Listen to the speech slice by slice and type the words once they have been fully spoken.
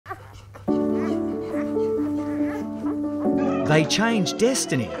They change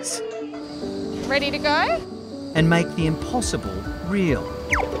destinies Ready to go? and make the impossible real.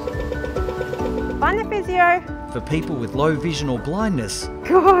 Find the physio. For people with low vision or blindness,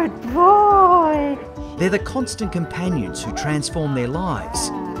 Good boy. they're the constant companions who transform their lives.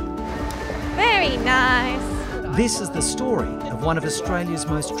 Very nice. This is the story of one of Australia's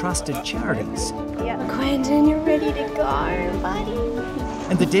most trusted charities Yeah. Quentin, you're ready to go, buddy.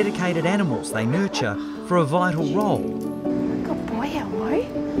 and the dedicated animals they nurture for a vital role. Good boy, Elmo.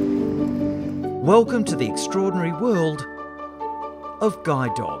 Welcome to the extraordinary world of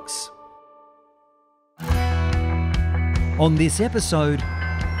guide dogs. On this episode,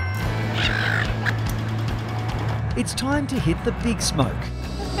 it's time to hit the big smoke.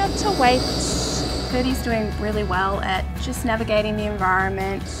 Got to wait. Birdie's doing really well at just navigating the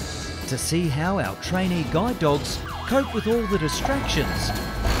environment. To see how our trainee guide dogs cope with all the distractions,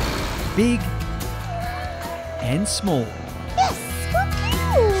 big and small. Yes, good.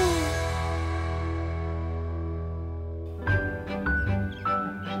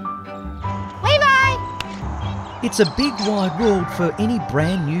 Levi! It's a big wide world for any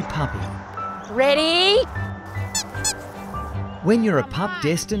brand new puppy. Ready? When you're a pup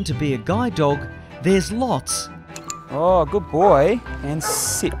destined to be a guide dog, there's lots Oh, good boy. And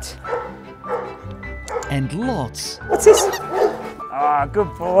sit. and lots What's this? Ah,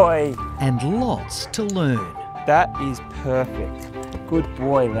 good boy. and lots to learn. That is perfect. Good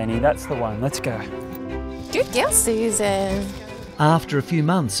boy, Lenny. That's the one. Let's go. Good girl, Susan. After a few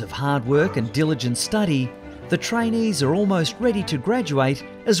months of hard work and diligent study, the trainees are almost ready to graduate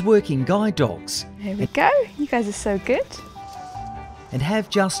as working guide dogs There we go. You guys are so good. and have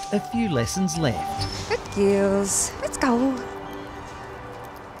just a few lessons left. Good girls. Let's go.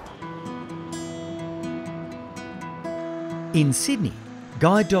 In Sydney,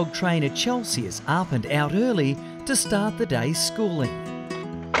 guide dog trainer Chelsea is up and out early to start the day's schooling.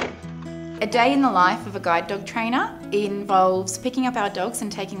 A day in the life of a guide dog trainer involves picking up our dogs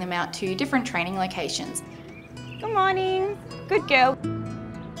and taking them out to different training locations. Good morning. Good girl.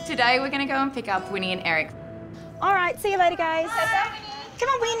 Today we're going to go and pick up Winnie and Eric. All right, see you later, guys. Come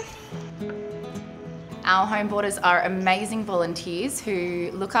on, Win. Our home boarders are amazing volunteers who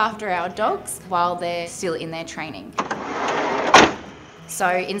look after our dogs while they're still in their training. So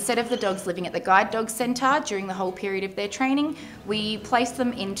instead of the dogs living at the Guide Dog Centre during the whole period of their training, we place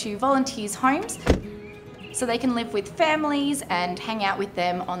them into volunteers' homes so they can live with families and hang out with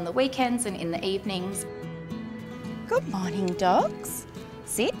them on the weekends and in the evenings. Good morning, dogs.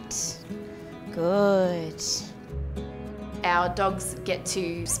 Sit. Good. Our dogs get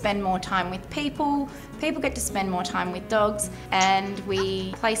to spend more time with people get to spend more time with dogs, and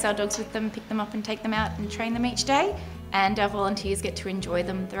we place our dogs with them, pick them up and take them out and train them each day, and our volunteers get to enjoy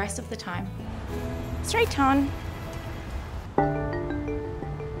them the rest of the time. Straight on.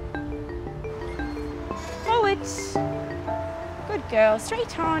 Forward. Good girl.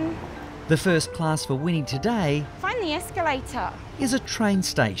 Straight on. The first class for Winnie today Find the escalator. is a train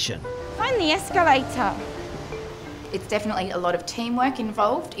station. Find the escalator. It's definitely a lot of teamwork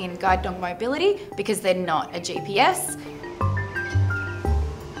involved in guide dog mobility because they're not a GPS.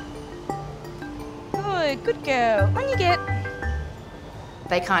 Good girl. On you get.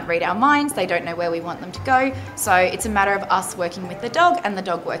 They can't read our minds, they don't know where we want them to go, so it's a matter of us working with the dog and the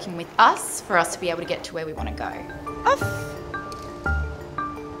dog working with us for us to be able to get to where we want to go. Off.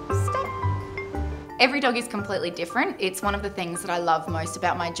 Stop. Every dog is completely different. It's one of the things that I love most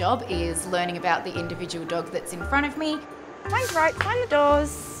about my job is learning about the individual dog that's in front of me. Find right. Find the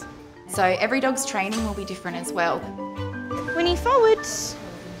doors. So every dog's training will be different as well. Winnie, forward.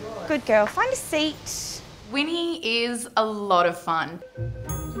 Good girl. Find a seat. Winnie is a lot of fun.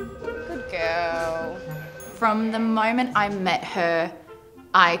 Good girl. From the moment I met her,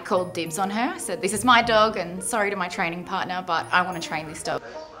 I called dibs on her. I said, this is my dog and sorry to my training partner, but I want to train this dog.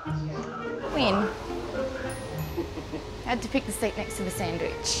 Win. Had to pick the seat next to the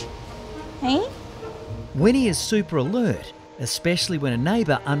sandwich. Hey? Winnie is super alert, especially when a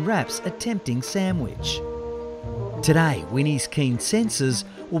neighbour unwraps a tempting sandwich. Today, Winnie's keen senses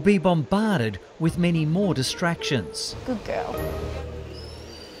will be bombarded with many more distractions. Good girl.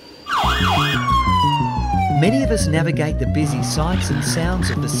 Many of us navigate the busy sights and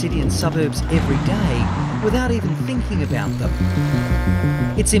sounds of the city and suburbs every day without even thinking about them.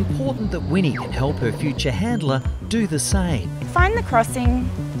 It's important that Winnie can help her future handler do the same. Find the crossing.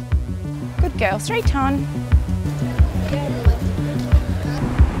 Good girl. Straight on.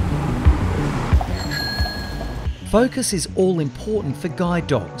 Focus is all important for guide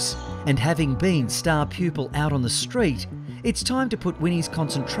dogs, and having been star pupil out on the street, it's time to put Winnie's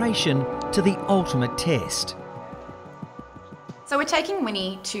concentration to the ultimate test. So we're taking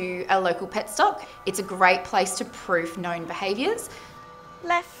Winnie to a local pet stock. It's a great place to proof known behaviours.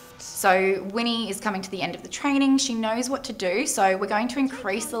 Left. So Winnie is coming to the end of the training. She knows what to do, so we're going to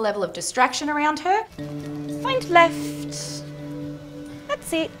increase the level of distraction around her. Find left.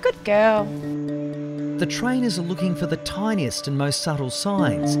 That's it. Good girl. The trainers are looking for the tiniest and most subtle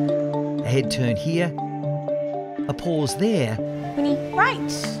signs. A head turn here, a pause there, Winnie, right.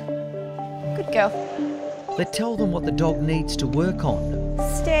 Good girl. that tell them what the dog needs to work on.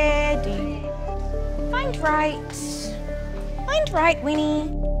 Steady. Find right. Find right,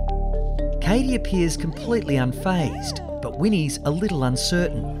 Winnie. Katie appears completely unfazed, but Winnie's a little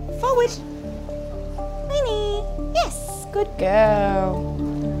uncertain. Forward. Winnie. Yes. Good girl.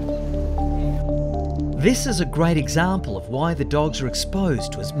 This is a great example of why the dogs are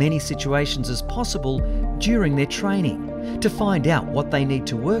exposed to as many situations as possible during their training, to find out what they need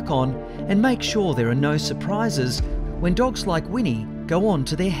to work on and make sure there are no surprises when dogs like Winnie go on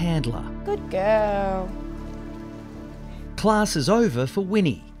to their handler. Good girl. Class is over for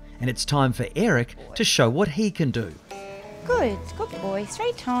Winnie, and it's time for Eric to show what he can do. Good. Good boy.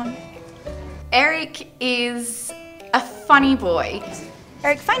 Straight on. Eric is a funny boy.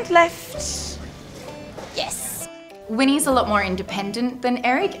 Eric, find left. Yes. Winnie's a lot more independent than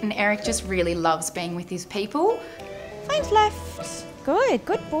Eric, and Eric just really loves being with his people. Find left. Good.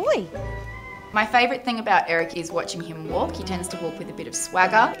 Good boy. My favourite thing about Eric is watching him walk. He tends to walk with a bit of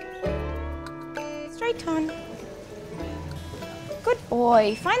swagger. Straight on. Good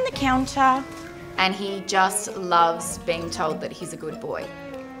boy. Find the counter. And he just loves being told that he's a good boy.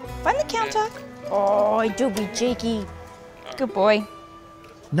 Find the counter. Oh, do be cheeky. Good boy.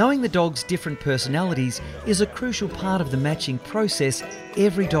 Knowing the dog's different personalities is a crucial part of the matching process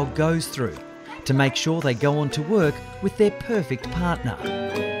every dog goes through to make sure they go on to work with their perfect partner.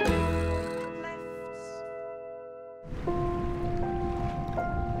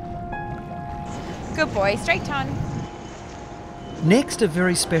 Good boy. Straight on. Next, a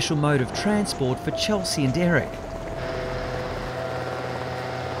very special mode of transport for Chelsea and Eric.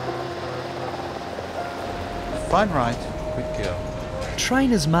 Fine right. Good girl.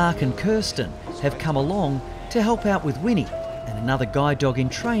 Trainers Mark and Kirsten have come along to help out with Winnie and another guide dog in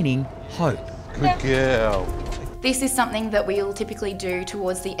training, Hope. Good girl. This is something that we'll typically do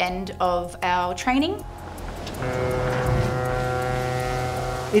towards the end of our training.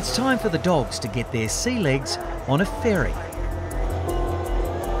 It's time for the dogs to get their sea legs on a ferry.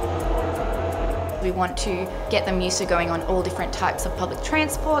 We want to get them used to going on all different types of public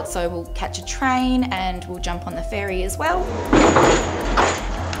transport, so we'll catch a train and we'll jump on the ferry as well.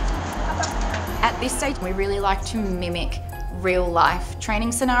 At this stage, we really like to mimic real life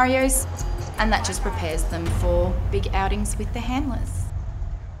training scenarios, and that just prepares them for big outings with the handlers.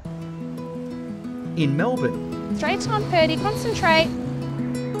 In Melbourne, Straight on, Purdy, concentrate.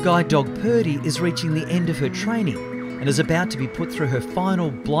 guide dog Purdy is reaching the end of her training and is about to be put through her final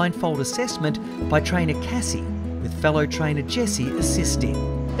blindfold assessment by trainer Cassie, with fellow trainer Jessie assisting.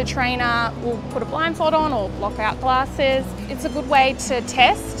 The trainer will put a blindfold on or block out glasses. It's a good way to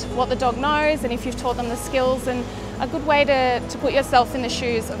test what the dog knows and if you've taught them the skills, and a good way to put yourself in the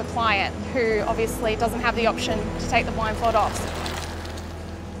shoes of a client who obviously doesn't have the option to take the blindfold off.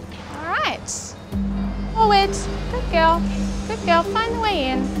 All right. Forward. Good girl. Good girl. Find the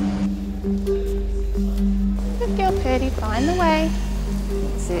way in. Good girl, Purdy. Find the way.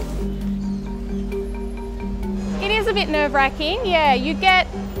 That's it. It is a bit nerve-wracking, yeah. You get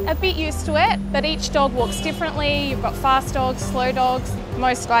a bit used to it, but each dog walks differently. You've got fast dogs, slow dogs.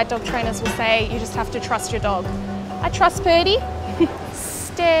 Most guide dog trainers will say you just have to trust your dog. I trust Purdy.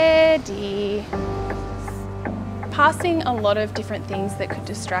 Steady. Passing a lot of different things that could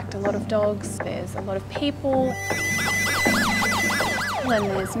distract a lot of dogs. There's a lot of people.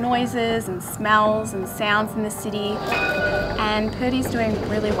 And there's noises and smells and sounds in the city. And Purdy's doing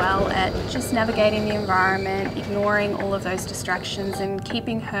really well at just navigating the environment, ignoring all of those distractions and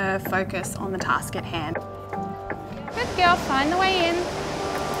keeping her focus on the task at hand. Good girl, find the way in.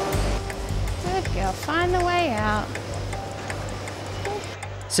 Good girl, find the way out.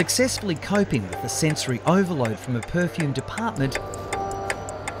 Successfully coping with the sensory overload from a perfume department,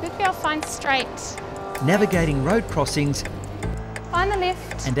 Good girl, find straight. navigating road crossings Find the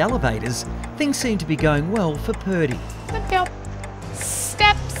lift. and elevators, things seem to be going well for Purdy. Good girl.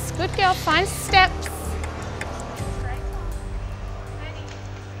 Steps. Good girl, find steps.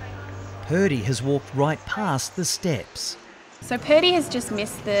 Purdy has walked right past the steps. So Purdy has just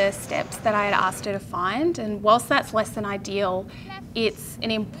missed the steps that I had asked her to find, and whilst that's less than ideal, it's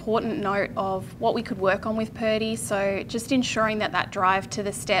an important note of what we could work on with Purdy, so just ensuring that that drive to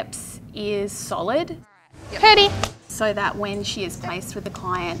the steps is solid. Purdy, so that when she is placed with the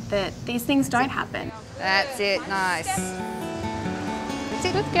client that these things don't happen. That's it, nice. That's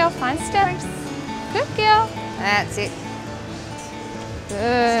it. Good girl, fine steps. Good girl. That's it.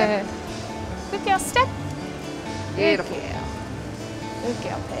 Good. Good girl, step. Beautiful. Good girl. Good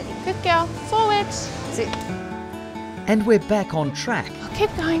girl, Purdy. Good girl, forward. That's it. And we're back on track. I'll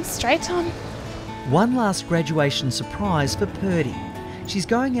keep going, straight on. One last graduation surprise for Purdy. She's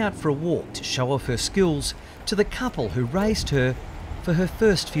going out for a walk to show off her skills to the couple who raised her for her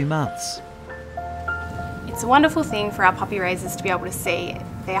first few months. It's a wonderful thing for our puppy raisers to be able to see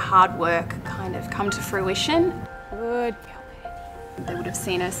their hard work kind of come to fruition. Good girl. They would have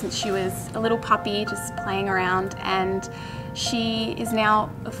seen her since she was a little puppy just playing around, and she is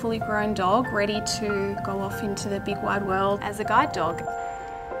now a fully grown dog ready to go off into the big wide world as a guide dog.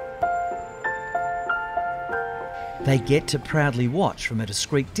 They get to proudly watch from a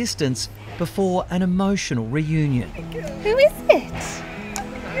discreet distance before an emotional reunion. Who is it?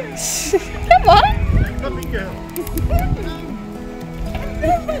 Come on. Lovely girl.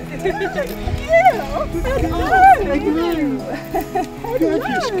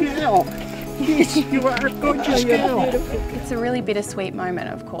 Gorgeous girl. Yes, you are a gorgeous girl. It's a really bittersweet moment,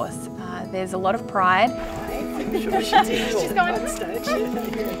 of course. There's a lot of pride. She's going on stage.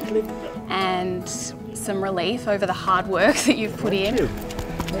 And some relief over the hard work that you've put in.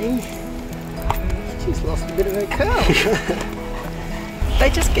 She's lost a bit of her curl. They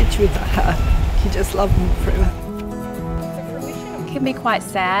just get you with the heart. You just love them forever. It can be quite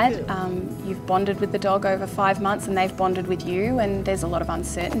sad. You've bonded with the dog over 5 months and they've bonded with you, and there's a lot of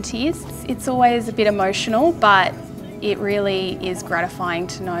uncertainties. It's always a bit emotional, but it really is gratifying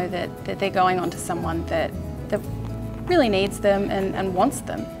to know that they're going on to someone that really needs them and wants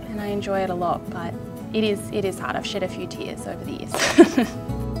them. And I enjoy it a lot, but it is hard. I've shed a few tears over the years.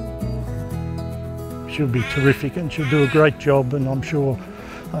 She'll be terrific and she'll do a great job, and I'm sure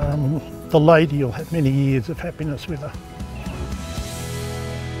the lady will have many years of happiness with her.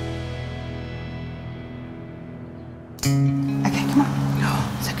 Okay, come on.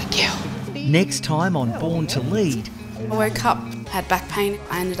 Oh, it's a good girl. Next time on Born to Lead, I woke up, had back pain.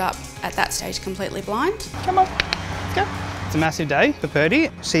 I ended up at that stage completely blind. Come on, let's go. It's a massive day for Purdy.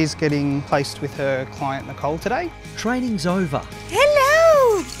 She's getting placed with her client Nicole today. training's over.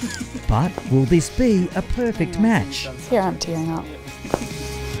 Hello! But will this be a perfect match? Here I'm tearing up.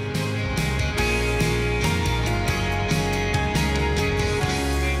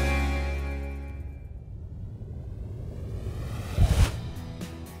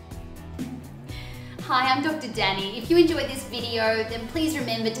 Hi, I'm Dr. Danny. If you enjoyed this video, then please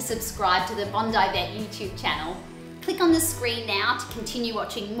remember to subscribe to the Bondi Vet YouTube channel. Click on the screen now to continue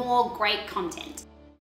watching more great content.